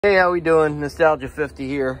Hey, how we doing? Nostalgia 50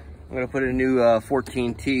 here. I'm gonna put a new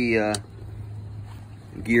 14T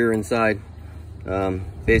gear inside.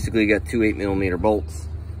 Basically, you got two 8mm bolts,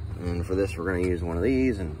 and for this, we're gonna use one of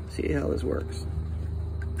these and see how this works.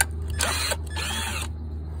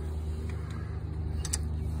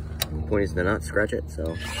 The point is to not scratch it.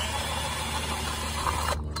 So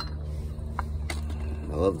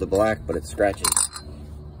I love the black, but it scratches.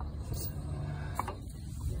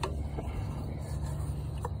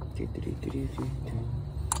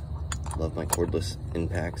 Love my cordless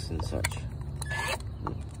impacts and such.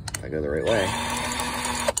 If I go the right way.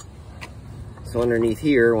 So underneath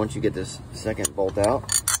here, once you get this second bolt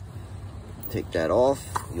out, take that off,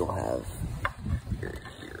 you'll have your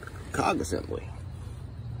cog assembly.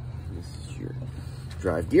 This is your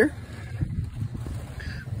drive gear.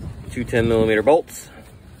 Two 10mm bolts.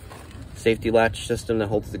 Safety latch system that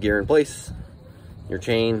holds the gear in place. Your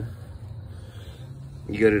chain.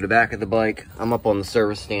 You go to the back of the bike. I'm up on the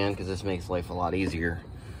service stand because this makes life a lot easier.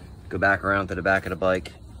 Go back around to the back of the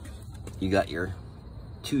bike. You got your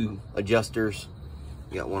two adjusters.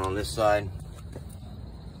 You got one on this side,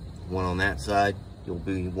 one on that side. You'll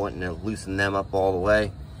be wanting to loosen them up all the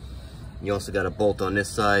way. You also got a bolt on this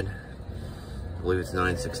side. I believe it's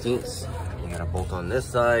 9/16. You got a bolt on this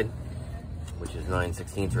side, which is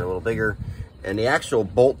 9/16 or a little bigger. And the actual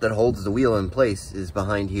bolt that holds the wheel in place is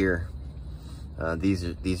behind here.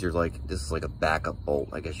 These are like, this is like a backup bolt,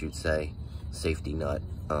 I guess you'd say, safety nut.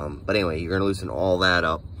 But anyway, you're gonna loosen all that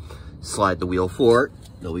up, slide the wheel forward.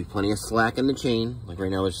 There'll be plenty of slack in the chain. Like right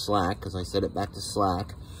now it's slack because I set it back to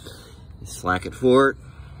slack. You slack it forward,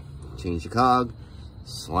 change the cog,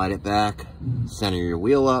 slide it back, center your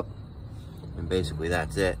wheel up, and basically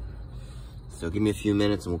that's it. So give me a few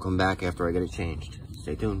minutes and we'll come back after I get it changed.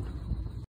 Stay tuned.